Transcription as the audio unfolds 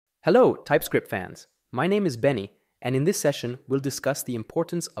Hello, TypeScript fans. My name is Benny, and in this session, we'll discuss the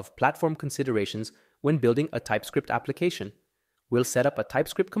importance of platform considerations when building a TypeScript application. We'll set up a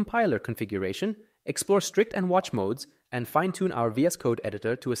TypeScript compiler configuration, explore strict and watch modes, and fine-tune our VS Code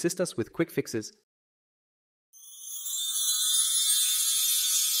editor to assist us with quick fixes.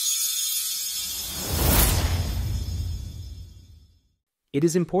 It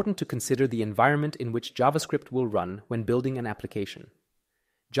is important to consider the environment in which JavaScript will run when building an application.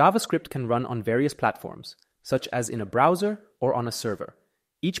 JavaScript can run on various platforms, such as in a browser or on a server.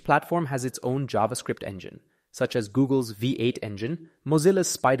 Each platform has its own JavaScript engine, such as Google's V8 engine,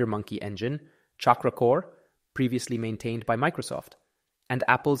 Mozilla's SpiderMonkey engine, Chakra Core, previously maintained by Microsoft, and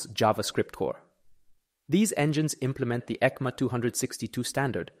Apple's JavaScript Core. These engines implement the ECMA 262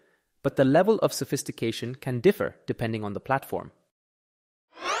 standard, but the level of sophistication can differ depending on the platform.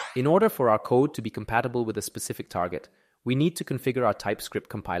 In order for our code to be compatible with a specific target, we need to configure our TypeScript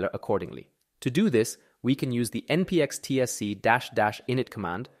compiler accordingly. To do this, we can use the npx_tsc-init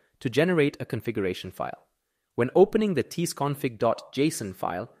command to generate a configuration file. When opening the tsconfig.json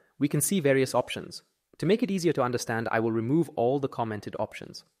file, we can see various options. To make it easier to understand, I will remove all the commented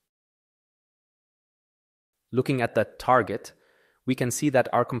options. Looking at the target, we can see that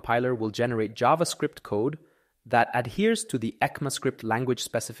our compiler will generate JavaScript code that adheres to the ECMAScript language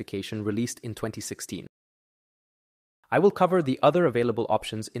specification released in 2016. I will cover the other available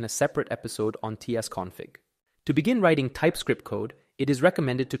options in a separate episode on tsconfig. To begin writing TypeScript code, it is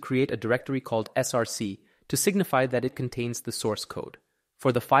recommended to create a directory called src to signify that it contains the source code.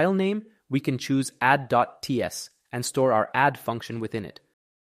 For the file name, we can choose add.ts and store our add function within it.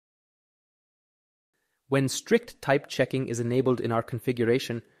 When strict type checking is enabled in our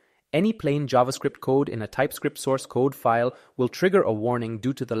configuration, any plain JavaScript code in a TypeScript source code file will trigger a warning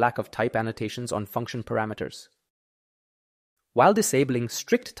due to the lack of type annotations on function parameters. While disabling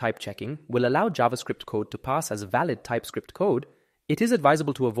strict type checking will allow JavaScript code to pass as valid TypeScript code, it is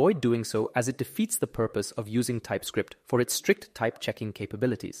advisable to avoid doing so as it defeats the purpose of using TypeScript for its strict type checking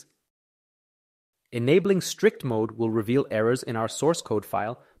capabilities. Enabling strict mode will reveal errors in our source code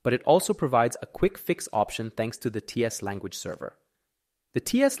file, but it also provides a quick fix option thanks to the TS language server. The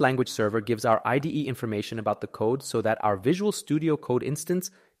TS language server gives our IDE information about the code so that our Visual Studio Code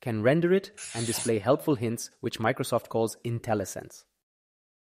instance can render it and display helpful hints, which Microsoft calls IntelliSense.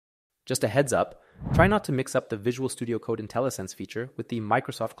 Just a heads up, try not to mix up the Visual Studio Code IntelliSense feature with the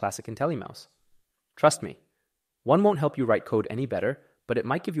Microsoft Classic IntelliMouse. Trust me, one won't help you write code any better, but it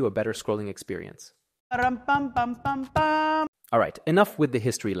might give you a better scrolling experience. Alright, enough with the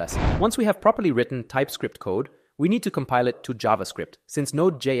history lesson. Once we have properly written TypeScript code, we need to compile it to JavaScript, since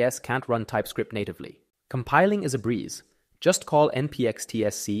Node.js can't run TypeScript natively. Compiling is a breeze. Just call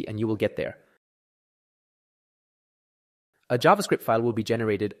npx_tsc and you will get there. A JavaScript file will be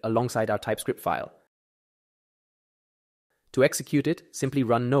generated alongside our TypeScript file. To execute it, simply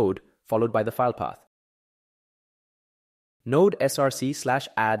run node, followed by the file path. Node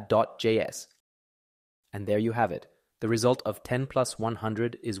src/add.js. And there you have it. The result of 10 plus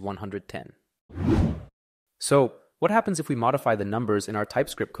 100 is 110. So, what happens if we modify the numbers in our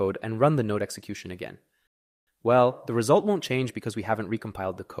TypeScript code and run the node execution again? Well, the result won't change because we haven't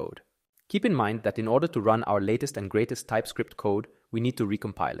recompiled the code. Keep in mind that in order to run our latest and greatest TypeScript code, we need to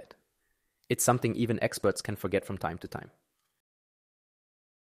recompile it. It's something even experts can forget from time to time.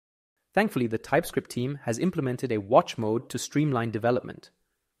 Thankfully, the TypeScript team has implemented a watch mode to streamline development.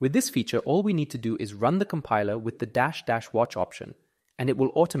 With this feature, all we need to do is run the compiler with the --watch option, and it will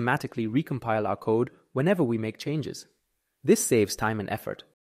automatically recompile our code whenever we make changes. This saves time and effort.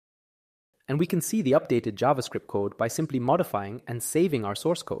 And we can see the updated JavaScript code by simply modifying and saving our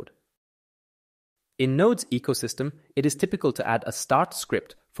source code. In Node's ecosystem, it is typical to add a start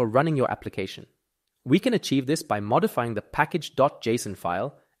script for running your application. We can achieve this by modifying the package.json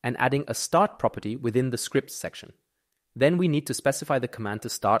file and adding a start property within the scripts section. Then we need to specify the command to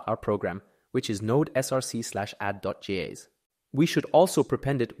start our program, which is node src/add.js. We should also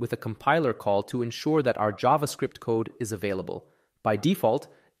prepend it with a compiler call to ensure that our JavaScript code is available. By default,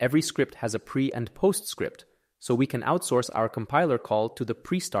 every script has a pre- and post-script, so we can outsource our compiler call to the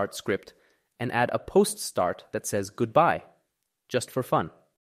pre-start script and add a post-start that says goodbye, just for fun.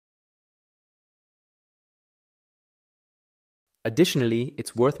 Additionally,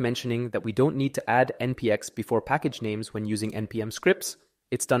 it's worth mentioning that we don't need to add npx before package names when using npm scripts.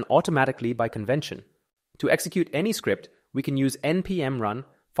 It's done automatically by convention. To execute any script, we can use npm run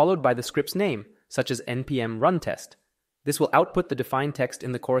followed by the script's name, such as npm run test. This will output the defined text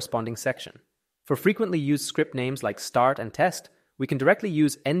in the corresponding section. For frequently used script names like start and test, we can directly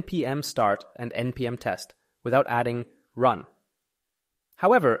use npm start and npm test without adding run.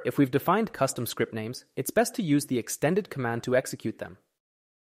 However, if we've defined custom script names, it's best to use the extended command to execute them.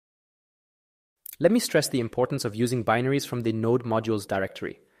 Let me stress the importance of using binaries from the node modules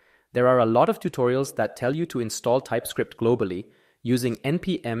directory. There are a lot of tutorials that tell you to install TypeScript globally using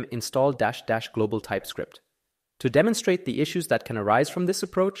npm install -- global TypeScript. To demonstrate the issues that can arise from this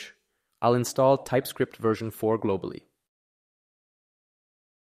approach, I'll install TypeScript version 4 globally.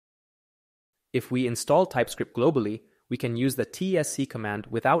 If we install TypeScript globally, we can use the tsc command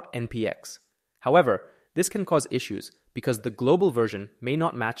without npx. However, this can cause issues because the global version may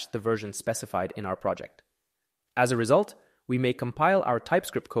not match the version specified in our project. As a result, we may compile our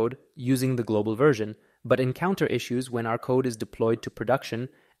TypeScript code using the global version, but encounter issues when our code is deployed to production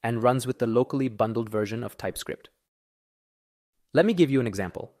and runs with the locally bundled version of TypeScript. Let me give you an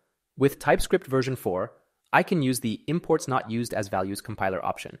example. With TypeScript version 4, I can use the imports not used as values compiler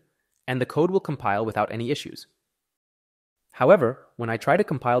option, and the code will compile without any issues. However, when I try to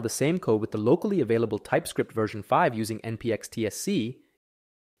compile the same code with the locally available TypeScript version 5 using npx tsc,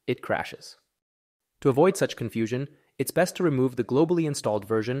 it crashes. To avoid such confusion, it's best to remove the globally installed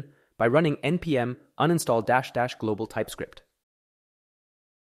version by running npm uninstall -- global TypeScript.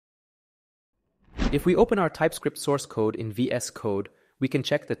 If we open our TypeScript source code in VS Code, we can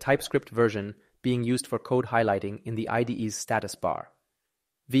check the TypeScript version being used for code highlighting in the IDE's status bar.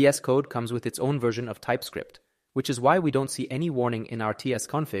 VS Code comes with its own version of TypeScript, which is why we don't see any warning in our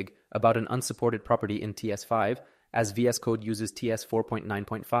tsconfig about an unsupported property in TS5, as VS Code uses TS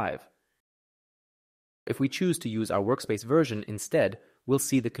 4.9.5. If we choose to use our workspace version instead, we'll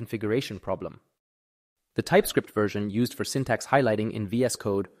see the configuration problem. The TypeScript version used for syntax highlighting in VS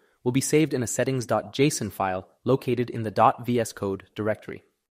Code will be saved in a settings.json file located in the .vscode directory.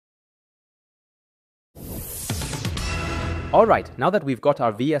 Alright, now that we've got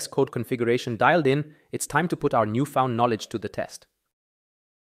our VS Code configuration dialed in, it's time to put our newfound knowledge to the test.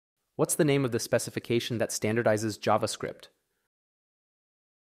 What's the name of the specification that standardizes JavaScript?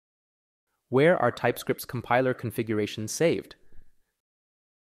 Where are TypeScript's compiler configurations saved?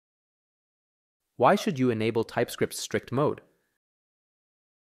 Why should you enable TypeScript's strict mode?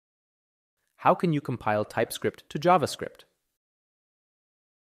 How can you compile TypeScript to JavaScript?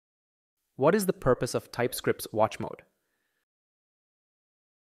 What is the purpose of TypeScript's watch mode?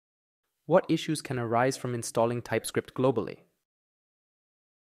 What issues can arise from installing TypeScript globally?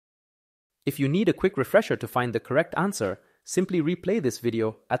 If you need a quick refresher to find the correct answer, simply replay this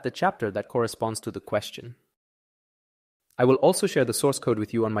video at the chapter that corresponds to the question. I will also share the source code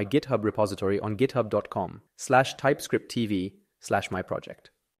with you on my GitHub repository on github.com/typescripttv/myproject.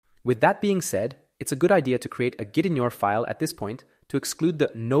 With that being said, it's a good idea to create a git in your file at this point to exclude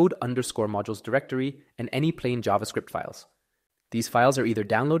the node_modules directory and any plain JavaScript files. These files are either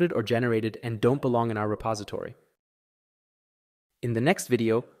downloaded or generated and don't belong in our repository. In the next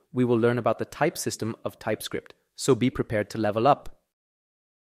video, we will learn about the type system of TypeScript, so be prepared to level up.